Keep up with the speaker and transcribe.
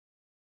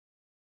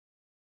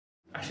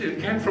Actually,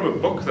 it came from a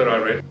book that I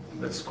read.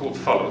 It's called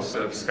Phallos,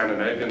 a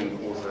Scandinavian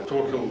author,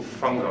 Torkel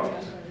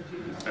Fungard.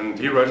 And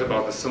he wrote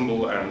about the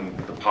symbol and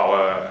the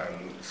power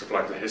and sort of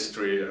like the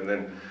history. And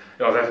then,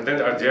 then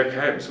the idea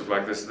came sort of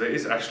like this. There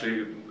is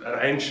actually an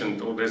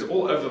ancient, or there's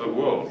all over the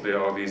world, there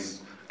are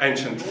these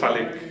ancient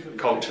phallic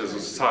cultures or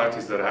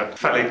societies that had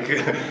phallic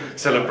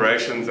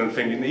celebrations and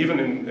things. And even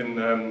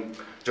in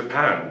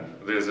Japan,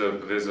 there's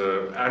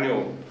a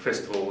annual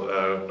festival,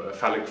 a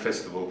phallic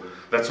festival,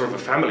 that's sort of a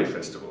family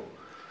festival.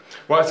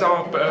 Well, it's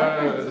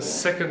our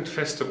second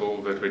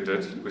festival that we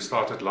did. We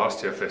started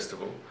last year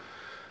festival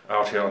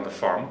out here on the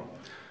farm,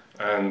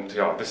 and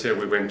this year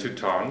we went to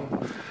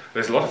town.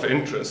 There's a lot of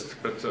interest,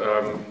 but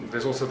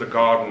there's also the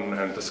garden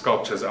and the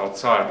sculptures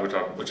outside,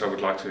 which I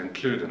would like to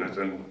include in it.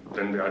 And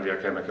then the idea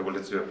came, okay, well,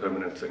 let's do a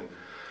permanent thing.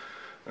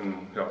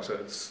 And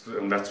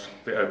and that's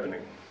the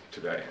opening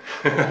today.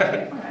 I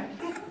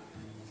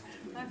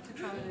have to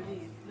try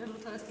little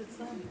toasted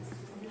sandwiches.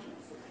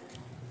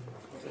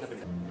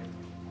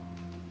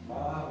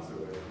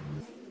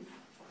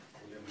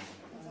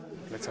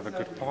 Let's have a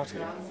good party.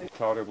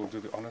 Claudia will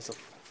do the honors of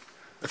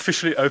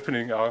officially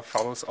opening our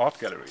Phallos art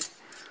gallery.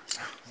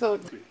 So.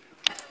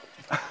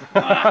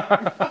 Now,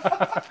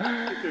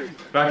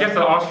 I get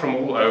the art from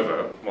all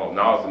over. Well,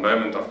 now at the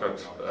moment I've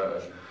got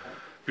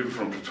people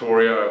from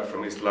Pretoria,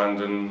 from East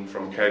London,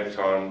 from Cape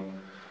Town.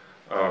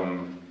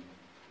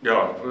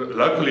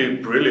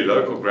 Locally, really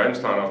local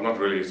Grahamstown, I've not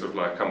really sort of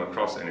like come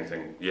across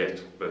anything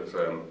yet. But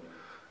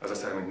as I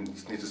say, we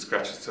just need to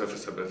scratch the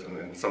surface a bit and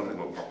then something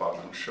will pop out,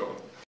 I'm sure.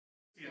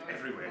 See it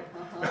everywhere.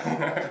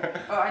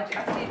 I've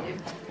seen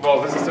it.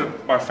 Well, this is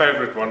my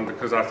favourite one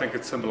because I think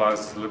it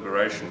symbolises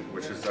liberation,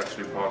 which is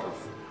actually part of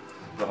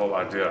the whole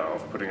idea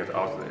of putting it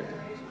out there,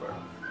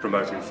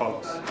 promoting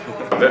phallos.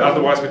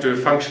 Otherwise, we do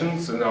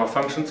functions in our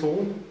functions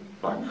hall,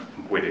 like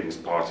weddings,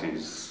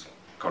 parties,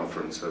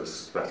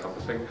 conferences, that type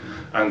of thing,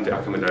 and the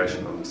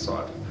accommodation on the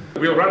side.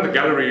 We'll run the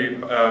gallery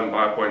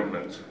by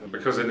appointment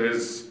because it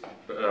is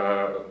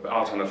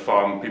out on a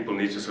farm. People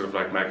need to sort of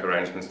like make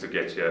arrangements to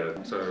get here.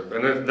 So,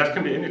 and that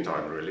can be any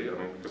time really. I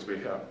mean, because we're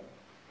here.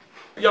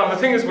 Yeah, the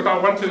thing is, what I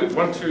want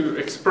to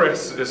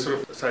express is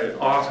sort of say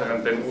art,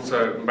 and then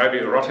also maybe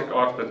erotic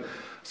art, but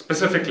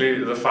specifically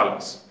the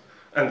phallos.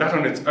 And that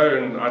on its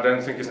own, I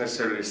don't think is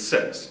necessarily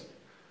sex.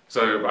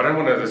 So I don't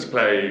want to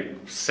display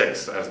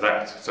sex as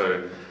that.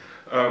 So.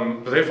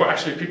 But therefore,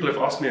 actually, people have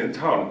asked me in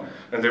town,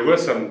 and there were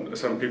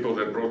some people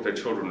that brought their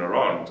children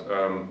around.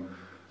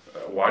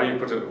 Why do you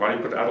put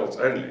adults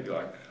only,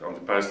 like on the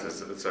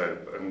posters?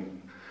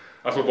 And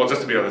I thought, well,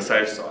 just to be on the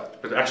safe side.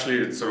 But actually,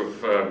 it's sort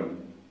of,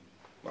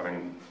 I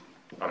mean,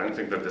 I don't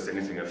think that there's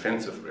anything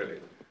offensive really.